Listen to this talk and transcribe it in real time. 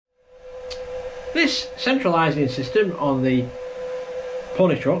This centralising system on the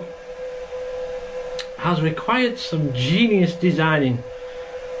pony truck has required some genius designing,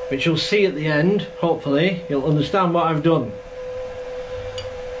 which you'll see at the end. Hopefully you'll understand what I've done.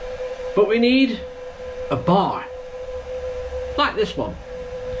 But we need a bar like this one,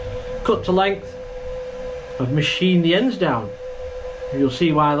 cut to length. I've machined the ends down, you'll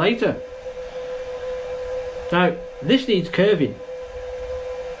see why later. Now this needs curving,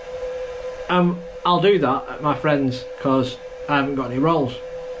 I'll do that at my friend's because I haven't got any rolls.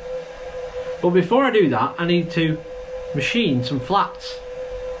 But before I do that, I need to machine some flats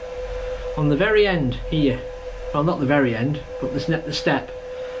on the very end here. Well, not the very end, but the step.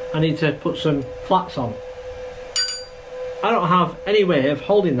 I need to put some flats on. I don't have any way of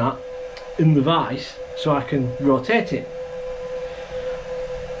holding that in the vise so I can rotate it.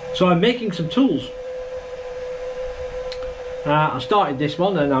 So I'm making some tools. I started this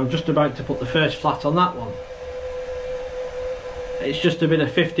one and I'm just about to put the first flat on that one. It's just a bit of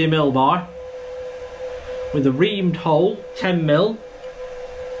 50mm bar with a reamed hole, 10mm,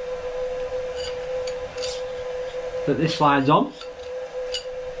 that this slides on,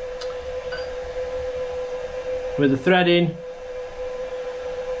 with the thread in,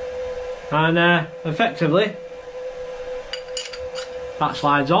 and effectively that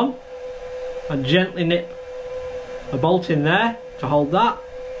slides on. I gently nip a bolt in there to hold that.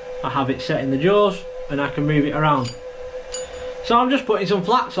 I have it set in the jaws and I can move it around. So I'm just putting some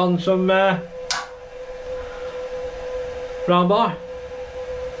flats on some round bar.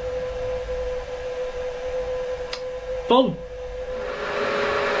 Fun.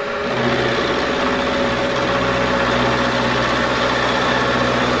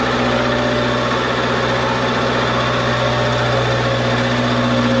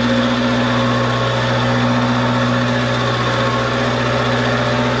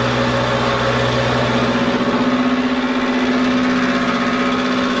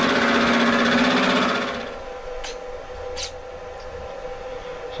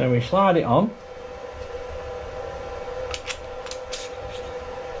 So we slide it on,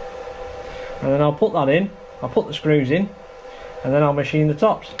 and then I'll put that in, I'll put the screws in, and then I'll machine the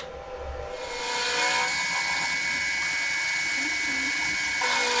tops.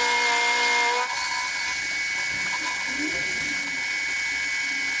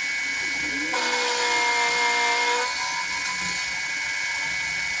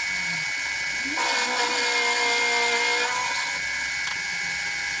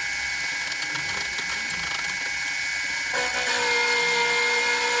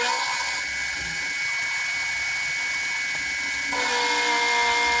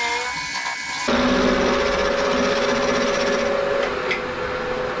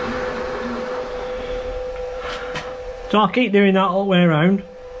 So I'll keep doing that all the way around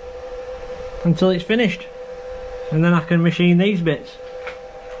until it's finished, and then I can machine these bits.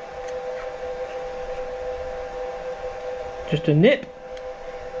 Just a nip.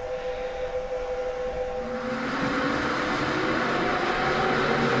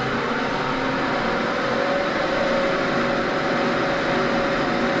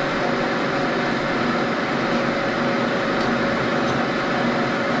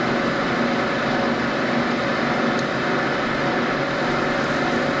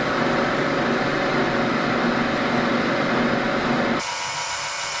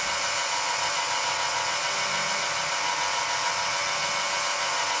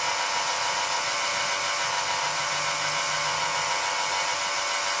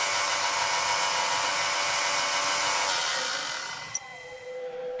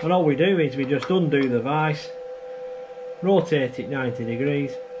 And all we do is we just undo the vise, rotate it 90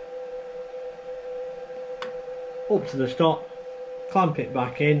 degrees, up to the stop, clamp it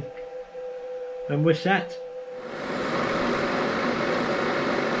back in, and we're set.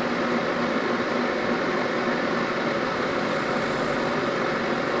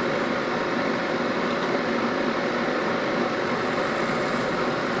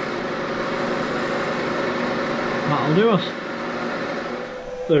 That'll do us.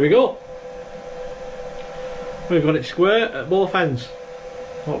 There we go. We've got it square at both ends.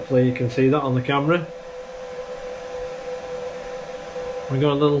 Hopefully you can see that on the camera. We've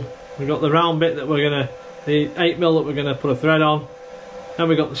got the round bit that we're gonna, the 8mm that we're gonna put a thread on. Then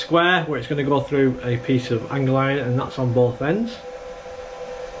we've got the square where it's gonna go through a piece of angle iron, and that's on both ends.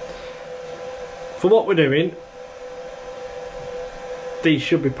 For what we're doing, these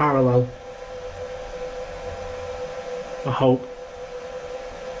should be parallel, I hope.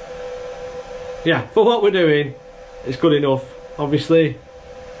 Yeah, for what we're doing, it's good enough. Obviously,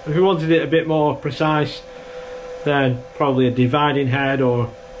 if we wanted it a bit more precise, then probably a dividing head or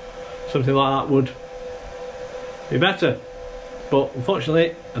something like that would be better, but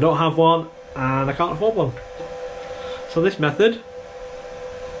unfortunately I don't have one and I can't afford one. So this method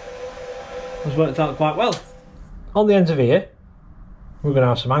has worked out quite well. On the ends of here we're going to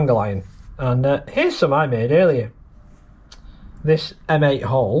have some angle iron, and here's some I made earlier. This M8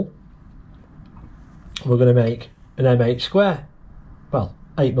 hole we're going to make an M8 square, well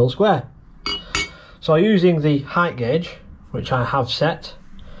 8mm square. So using the height gauge, which I have set,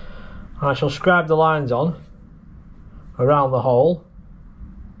 I shall scribe the lines on around the hole,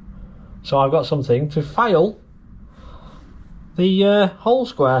 so I've got something to file the hole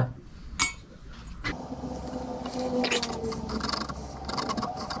square.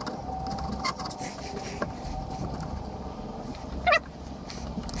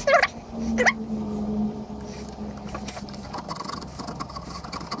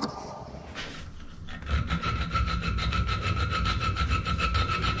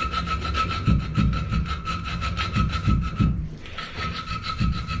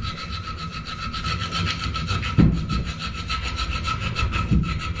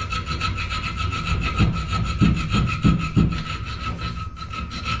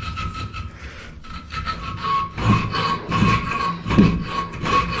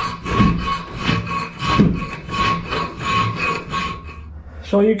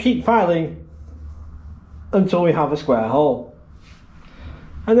 So you keep filing until we have a square hole,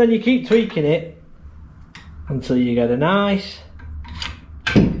 and then you keep tweaking it until you get a nice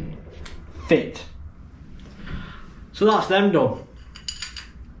fit. So that's them done.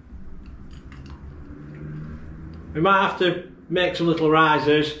 We might have to make some little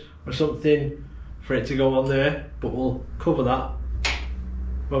risers or something for it to go on there, but we'll cover that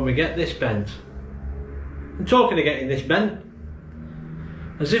when we get this bent. I'm talking of getting this bent,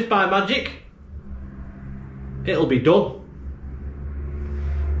 as if by magic, it'll be done.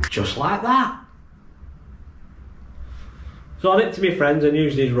 Just like that. So I nicked to my friends and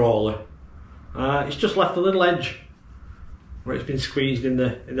used his roller. It's just left a little edge where it's been squeezed in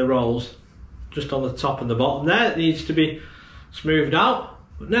the rolls, just on the top and the bottom there. It needs to be smoothed out.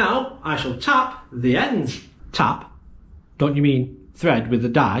 But now I shall tap the ends. Tap? Don't you mean thread with the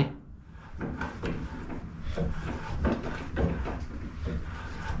dye?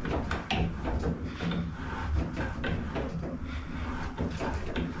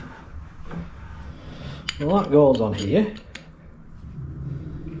 Well, that goes on here.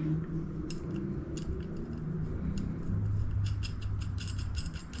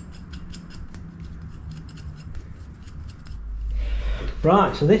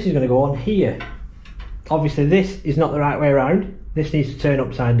 Right, so this is going to go on here. Obviously this is not the right way around. This needs to turn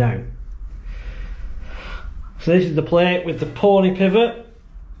upside down. So this is the plate with the pony pivot,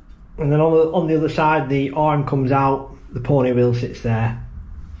 and then on the other side the arm comes out, the pony wheel sits there.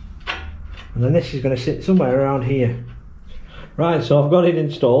 And then this is going to sit somewhere around here. Right, so I've got it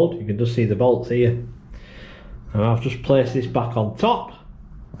installed. You can just see the bolts here. And I've just placed this back on top.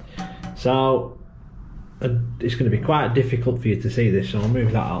 So it's going to be quite difficult for you to see this, so I'll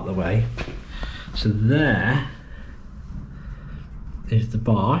move that out of the way. So there is the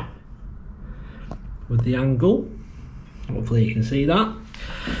bar with the angle. Hopefully you can see that.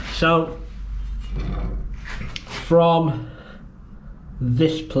 So from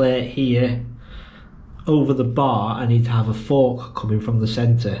this plate here over the bar, I need to have a fork coming from the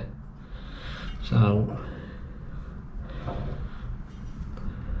centre. So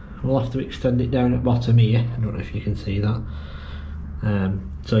we'll have to extend it down at bottom here. I don't know if you can see that.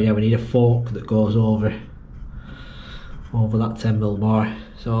 So yeah, we need a fork that goes over that 10mm bar.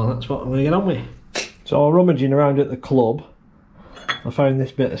 So that's what I'm going to get on with. So rummaging around at the club, I found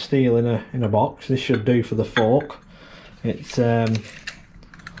this bit of steel in a box. This should do for the fork. It's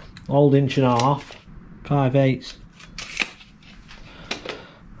old 1.5 inch, 5/8.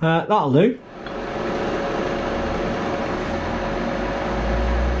 That'll do.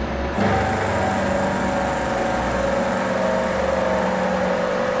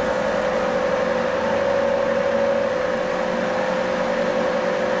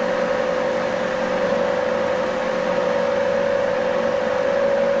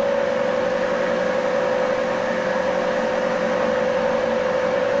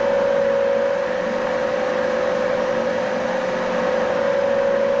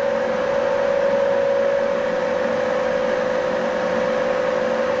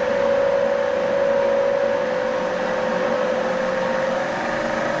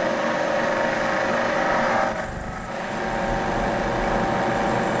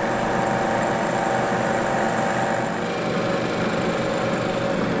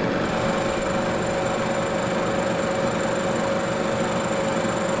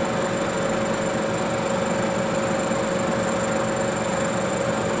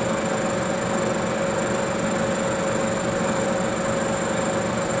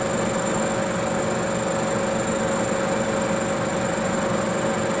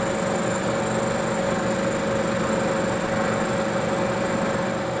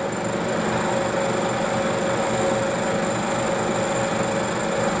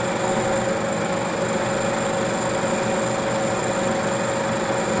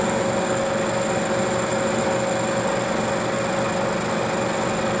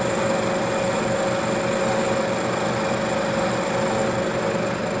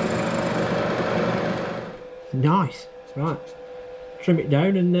 nice. Right, trim it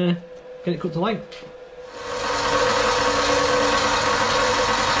down and get it cut to length.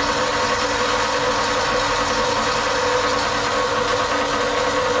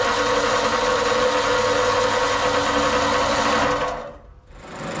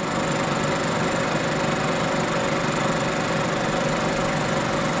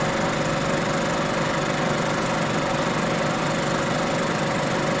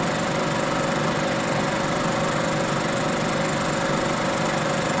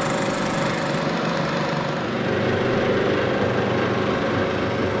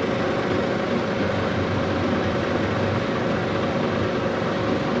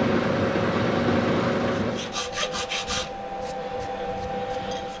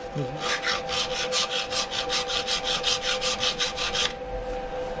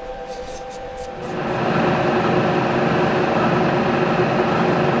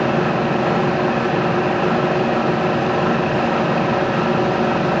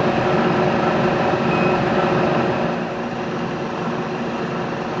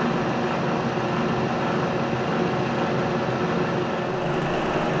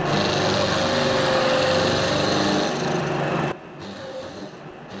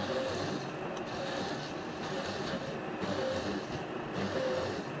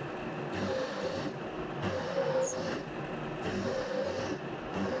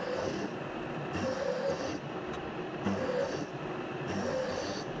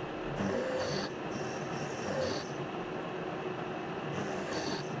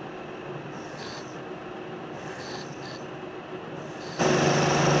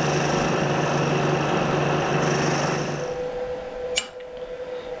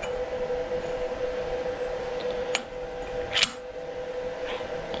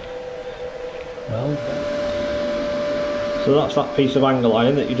 So that's that piece of angle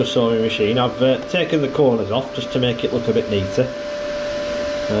iron that you just saw in the machine. I've taken the corners off just to make it look a bit neater.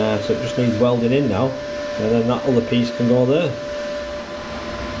 So it just needs welding in now, and then that other piece can go there.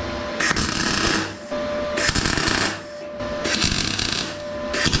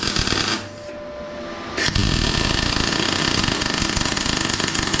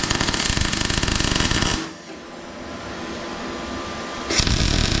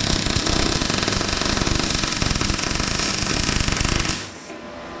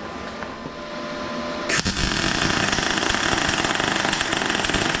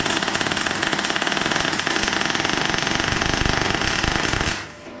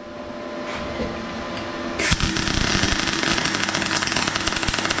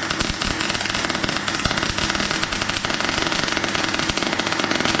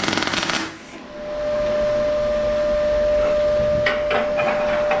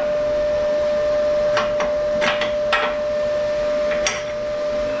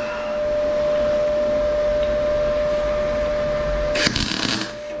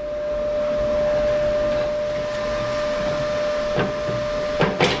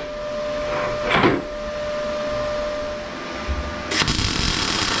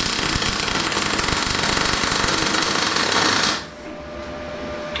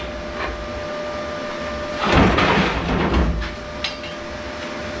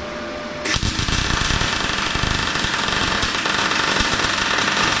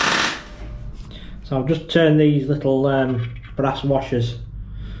 So I've just turned these little brass washers.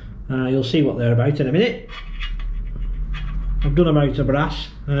 You'll see what they're about in a minute. I've done them out of brass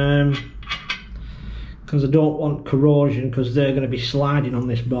because I don't want corrosion, because they're going to be sliding on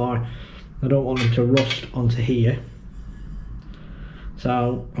this bar. I don't want them to rust onto here.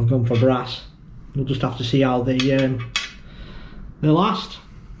 So I've gone for brass. We'll just have to see how they last.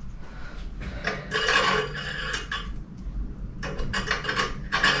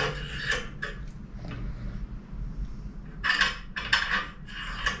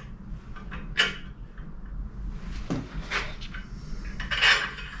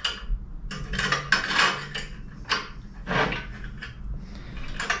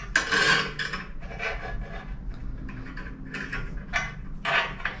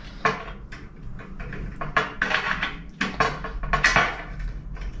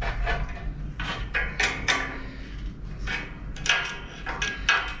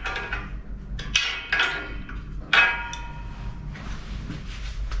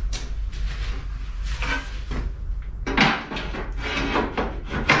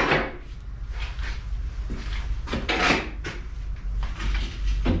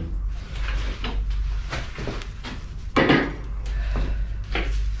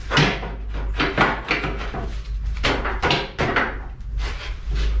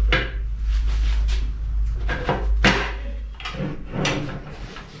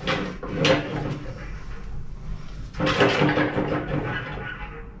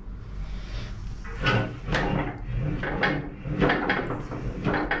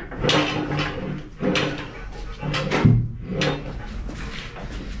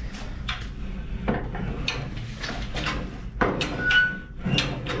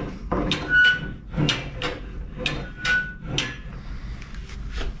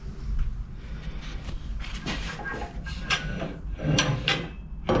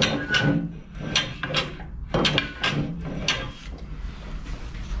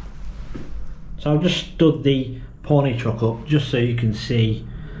 So I've just stood the pony truck up just so you can see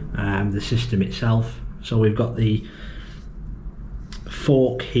the system itself. So we've got the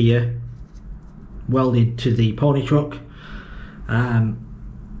fork here welded to the pony truck, and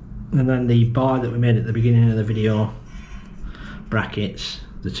then the bar that we made at the beginning of the video, brackets,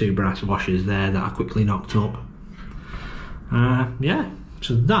 the 2 brass washers there that I quickly knocked up. Yeah,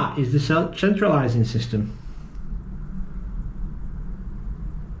 so that is the centralising system.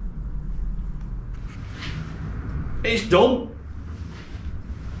 It's done.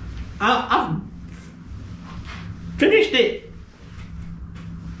 I've finished it.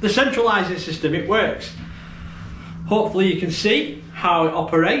 The centralising system, it works. Hopefully you can see how it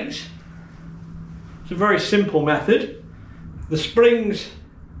operates. It's a very simple method. The springs,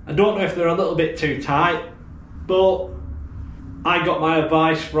 I don't know if they're a little bit too tight, but I got my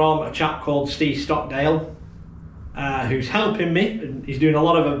advice from a chap called Steve Stockdale, who's helping me, and he's doing a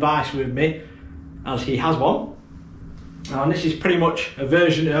lot of advice with me, as he has one. And this is pretty much a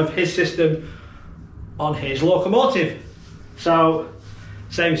version of his system on his Locomotive. So,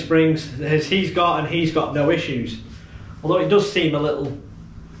 same springs as he's got, and he's got no issues. Although it does seem a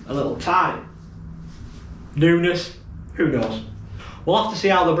little tight. Newness, who knows? We'll have to see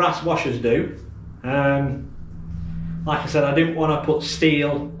how the brass washers do. Like I said, I didn't want to put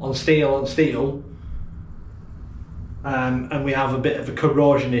steel on steel on steel, and we have a bit of a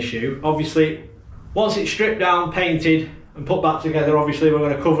corrosion issue. Obviously, once it's stripped down, painted and put back together, obviously we're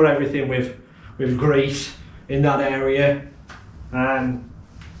going to cover everything with grease in that area.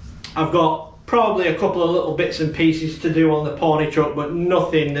 I've got probably a couple of little bits and pieces to do on the pony truck, but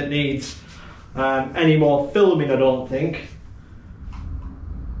nothing that needs any more filming, I don't think.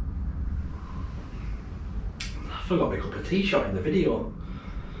 I forgot my cup of tea shot in the video.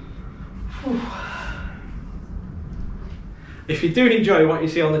 Whew. If you do enjoy what you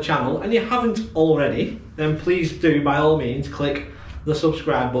see on the channel, and you haven't already, then please do by all means click the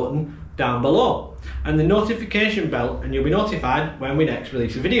subscribe button down below and the notification bell, and you'll be notified when we next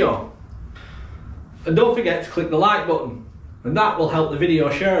release a video. And don't forget to click the like button, and that will help the video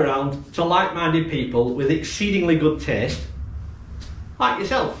share around to like-minded people with exceedingly good taste like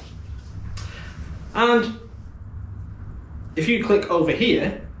yourself. And if you click over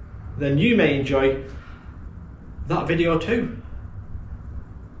here, then you may enjoy that video too.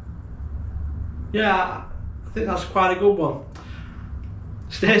 Yeah, I think that's quite a good one.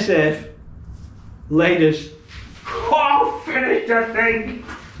 Stay safe. Ladies. Oh, finished, I think.